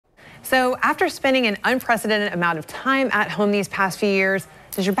So after spending an unprecedented amount of time at home these past few years,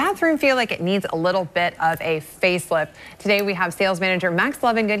 does your bathroom feel like it needs a little bit of a facelift? Today we have sales manager Max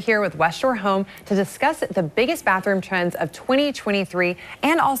Lovingood here with West Shore Home to discuss the biggest bathroom trends of 2023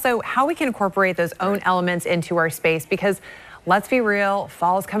 and also how we can incorporate those own elements into our space, because let's be real,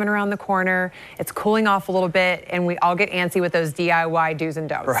 fall's coming around the corner, it's cooling off a little bit, and we all get antsy with those DIY do's and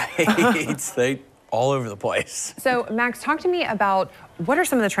don'ts. Right, they all over the place. So Max, talk to me about what are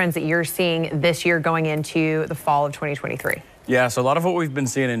some of the trends that you're seeing this year going into the fall of 2023? Yeah, so a lot of what we've been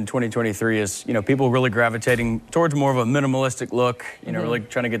seeing in 2023 is, people really gravitating towards more of a minimalistic look, really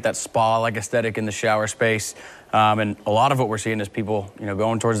trying to get that spa-like aesthetic in the shower space. And a lot of what we're seeing is people,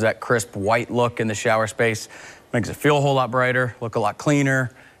 going towards that crisp white look in the shower space. Makes it feel a whole lot brighter, look a lot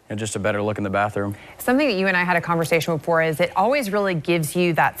cleaner, and just a better look in the bathroom. Something that you and I had a conversation before is it always really gives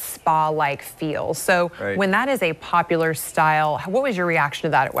you that spa-like feel. So when that is a popular style, what was your reaction to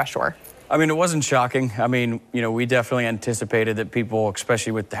that at West Shore? I mean, it wasn't shocking. I mean, we definitely anticipated that people,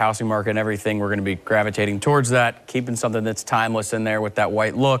 especially with the housing market and everything, were going to be gravitating towards that, keeping something that's timeless in there with that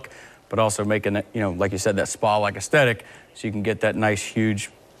white look, but also making it, like you said, that spa-like aesthetic, so you can get that nice,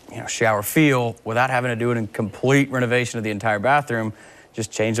 huge, shower feel without having to do it in complete renovation of the entire bathroom. Just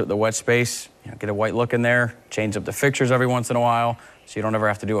change up the wet space, get a white look in there, change up the fixtures every once in a while, so you don't ever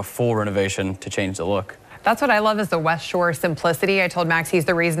have to do a full renovation to change the look. That's what I love, is the West Shore simplicity. I told Max he's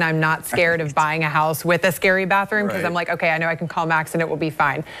the reason I'm not scared of buying a house with a scary bathroom, because I'm like, okay, I know I can call Max and it will be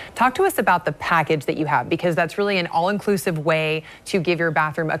fine. Talk to us about the package that you have, because that's really an all-inclusive way to give your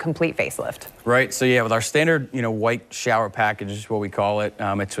bathroom a complete facelift. Right, so yeah, with our standard, white shower package is what we call it.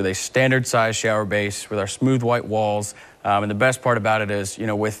 It's with a standard size shower base with our smooth white walls. And the best part about it is,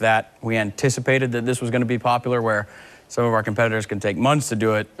 with that, we anticipated that this was going to be popular, where some of our competitors can take months to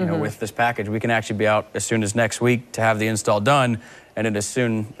do it. With this package, we can actually be out as soon as next week to have the install done. And then as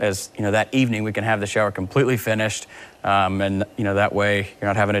soon as, that evening, we can have the shower completely finished. And, that way you're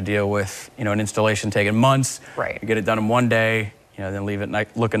not having to deal with, an installation taking months. Right. You get it done in one day, then leave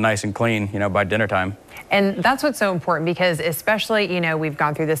it looking nice and clean, by dinner time. And that's what's so important, because especially, we've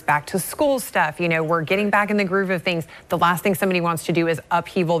gone through this back to school stuff, we're getting back in the groove of things. The last thing somebody wants to do is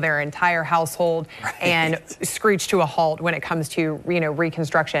upheaval their entire household and screech to a halt when it comes to,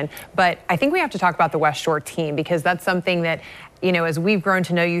 reconstruction. But I think we have to talk about the West Shore team, because that's something that, as we've grown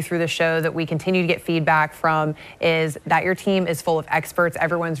to know you through the show, that we continue to get feedback from, is that your team is full of experts.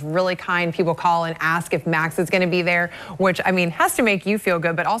 Everyone's really kind. People call and ask if Max is going to be there, which, has to make you feel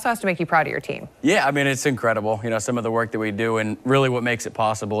good, but also has to make you proud of your team. Yeah, it's incredible, some of the work that we do, and really what makes it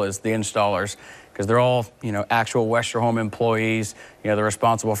possible is the installers, because they're all, actual West Shore Home employees. They're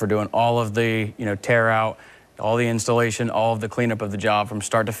responsible for doing all of the, tear out, all the installation, all of the cleanup of the job from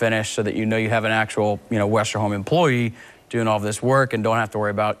start to finish, so that you have an actual, West Shore Home employee doing all this work, and don't have to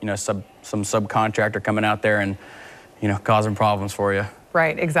worry about, some subcontractor coming out there and, causing problems for you.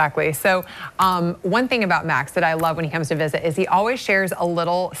 Right, exactly. So one thing about Max that I love when he comes to visit is he always shares a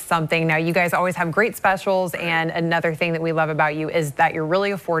little something. Now, you guys always have great specials, and another thing that we love about you is that you're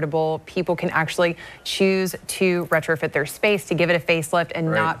really affordable. People can actually choose to retrofit their space to give it a facelift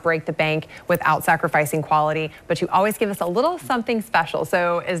and not break the bank without sacrificing quality. But you always give us a little something special.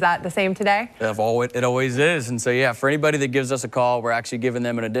 So is that the same today? It always is. And so, yeah, for anybody that gives us a call, we're actually giving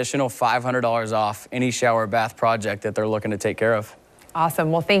them an additional $500 off any shower or bath project that they're looking to take care of.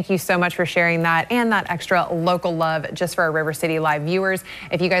 Awesome. Well, thank you so much for sharing that and that extra local love just for our River City Live viewers.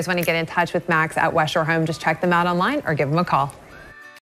 If you guys want to get in touch with Max at West Shore Home, just check them out online or give them a call.